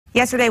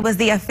Yesterday was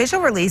the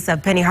official release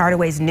of Penny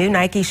Hardaway's new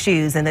Nike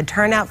shoes, and the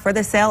turnout for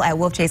the sale at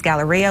Wolfchase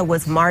Galleria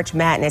was March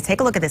Madness. Take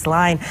a look at this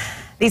line.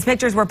 These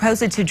pictures were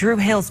posted to Drew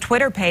Hill's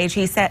Twitter page.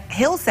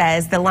 Hill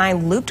says the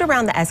line looped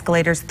around the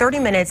escalators 30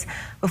 minutes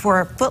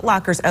before Foot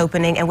Locker's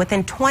opening, and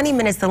within 20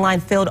 minutes the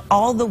line filled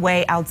all the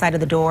way outside of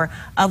the door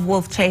of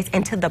Wolfchase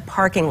into the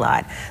parking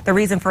lot. The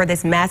reason for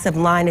this massive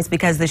line is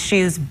because the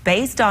shoes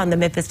based on the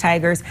Memphis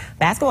Tigers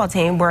basketball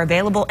team were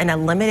available in a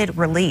limited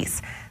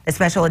release. The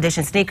special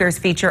edition sneakers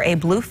feature a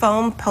blue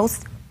foam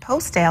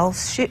postal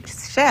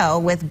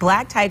shell with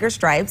black tiger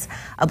stripes,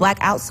 a black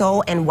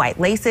outsole, and white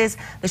laces.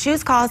 The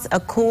shoes cost a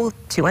cool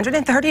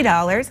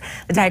 $230.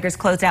 The Tigers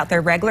closed out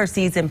their regular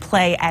season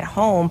play at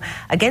home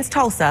against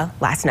Tulsa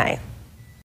last night.